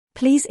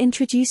Please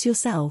introduce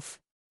yourself.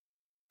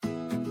 My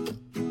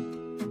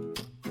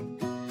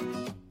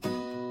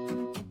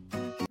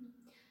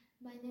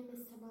name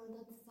is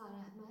Ahmed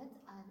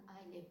and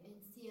I live in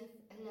CF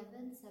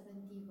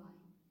 1170Y.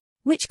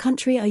 Which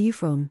country are you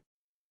from?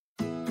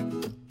 So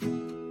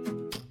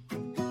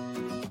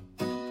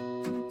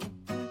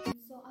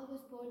I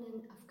was born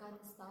in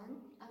Afghanistan.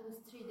 I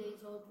was 3 days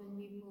old when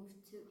we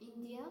moved to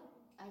India.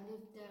 I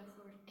lived there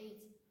for 8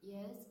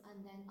 years,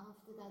 and then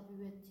after that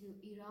we went to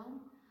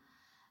Iran.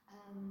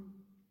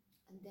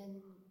 And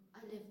then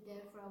I lived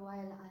there for a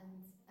while,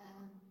 and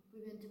we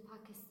went to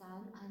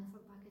Pakistan, and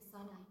from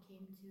Pakistan I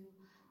came to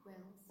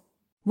Wales.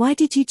 Why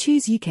did you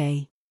choose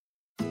UK?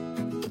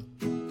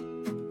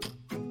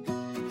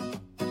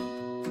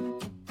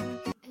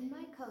 In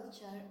my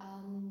culture,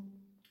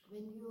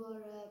 when you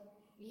are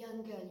a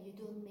young girl, you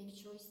don't make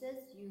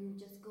choices, you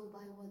just go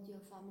by what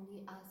your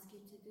family asks you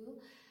to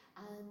do.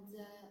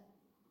 And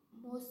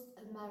most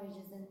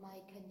marriages in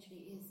my country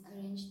is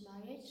arranged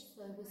marriage,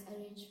 so it was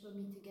arranged for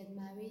me to get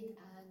married,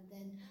 and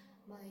then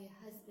my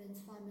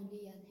husband's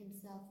family and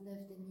himself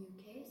lived in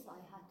UK, so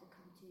I had to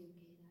come to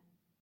UK then.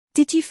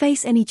 Did you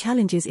face any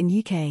challenges in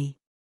UK?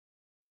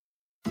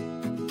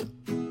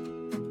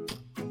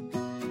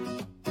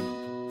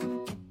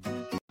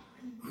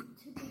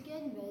 To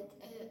begin with,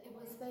 it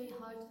was very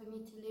hard for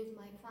me to leave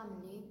my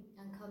family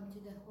and come to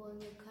the whole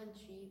new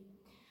country,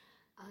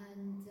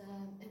 and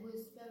it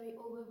was very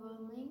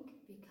overwhelming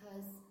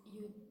because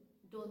you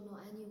don't know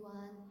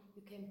anyone,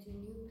 you came to a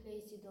new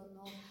place, you don't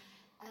know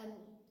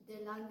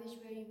the language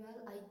very well.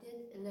 I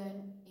did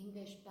learn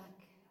English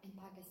back in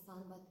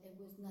Pakistan, but it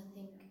was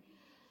nothing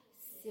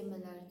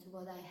similar to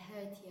what I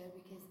heard here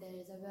because there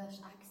is a Welsh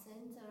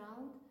accent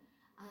around,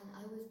 and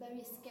I was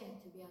very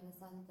scared, to be honest,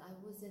 and I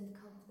wasn't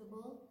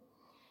comfortable.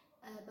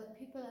 But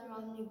people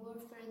around me were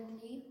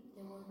friendly,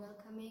 they were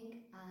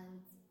welcoming,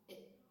 and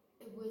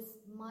it was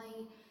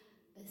my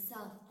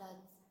self that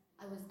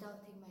I was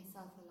doubting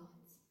myself a lot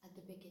at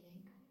the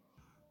beginning.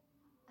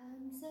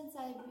 Since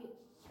I've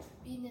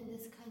been in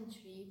this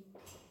country,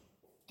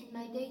 in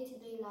my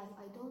day-to-day life,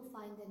 I don't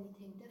find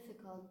anything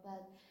difficult,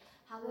 but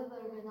however,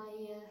 when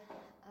I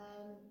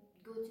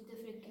go to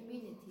different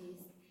communities,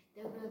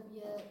 there will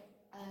be a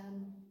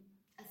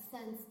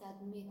sense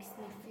that makes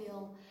me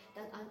feel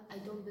that I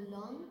don't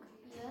belong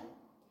here,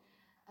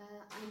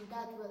 and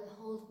that will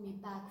hold me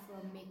back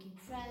from making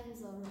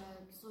friends or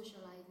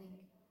socializing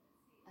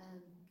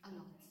a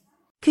lot.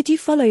 Could you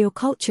follow your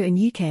culture in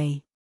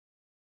UK?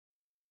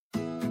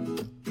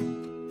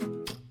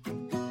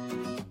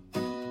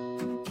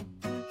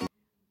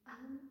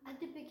 At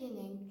the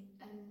beginning,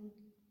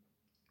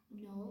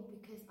 no,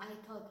 because I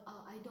thought,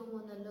 oh, I don't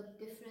want to look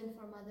different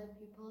from other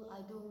people.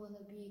 I don't want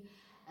to be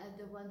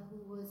the one who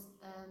was,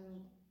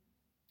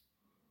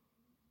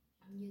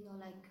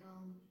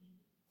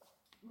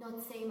 not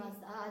same as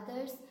the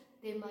others.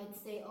 They might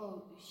say,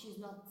 oh, she's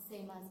not the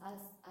same as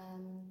us.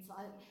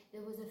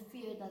 There was a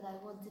fear that I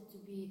wanted to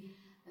be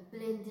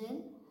blend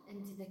in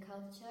into the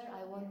culture.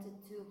 I wanted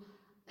to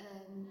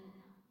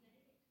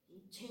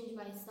change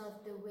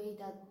myself the way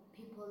that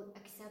people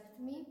accept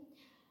me.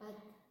 But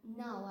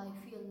now I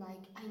feel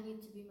like I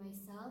need to be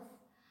myself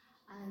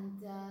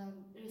and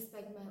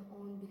respect my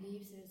own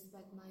beliefs,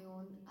 respect my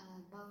own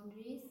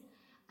boundaries,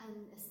 and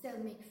still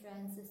make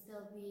friends,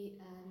 still be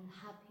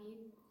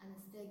happy, and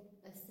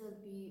still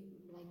be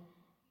like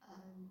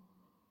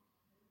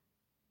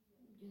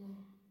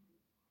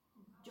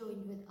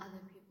joined with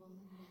other people in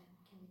the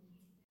community.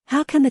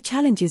 How can the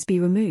challenges be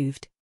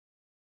removed?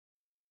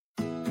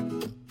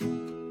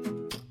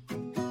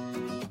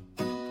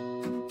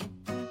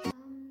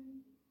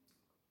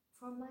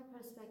 From my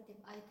perspective,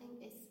 I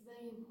think it's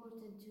very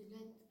important to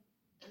let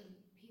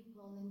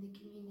people in the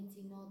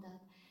community know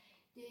that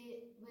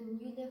when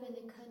you live in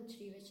a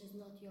country which is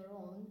not your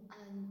own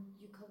and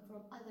you come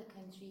from other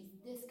countries,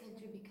 this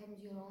country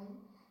becomes your own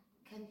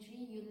country.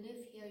 You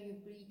live here, you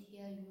breathe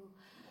here, you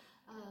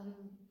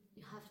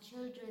have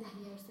children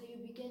here, so you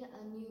begin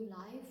a new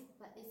life.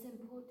 But it's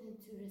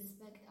important to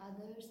respect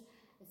others.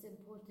 It's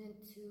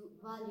important to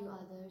value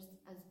others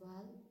as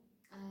well.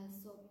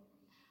 So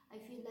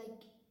I feel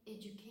like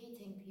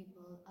educating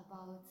people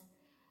about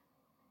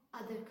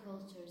other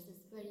cultures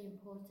is very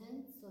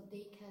important, so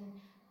they can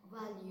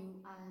value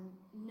and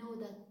know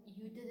that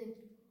you didn't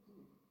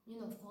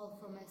fall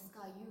from a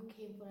sky. You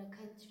came from a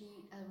country,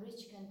 a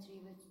rich country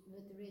with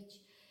rich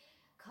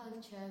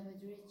culture,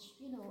 with rich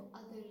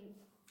other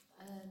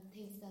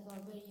things that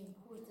are very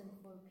important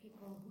for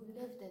people who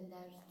lived in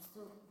there.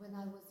 So when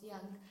I was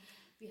young,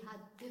 we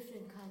had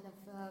different kind of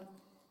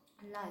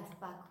life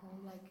back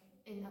home, like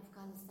in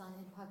Afghanistan,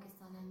 in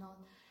Pakistan and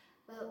all.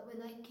 But when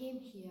I came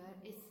here,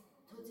 it's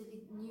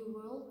totally new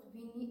world.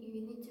 We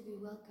need to be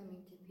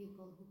welcoming to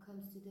people who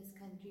comes to this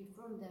country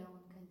from their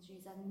own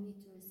countries, and we need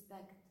to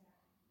respect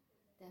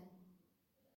them.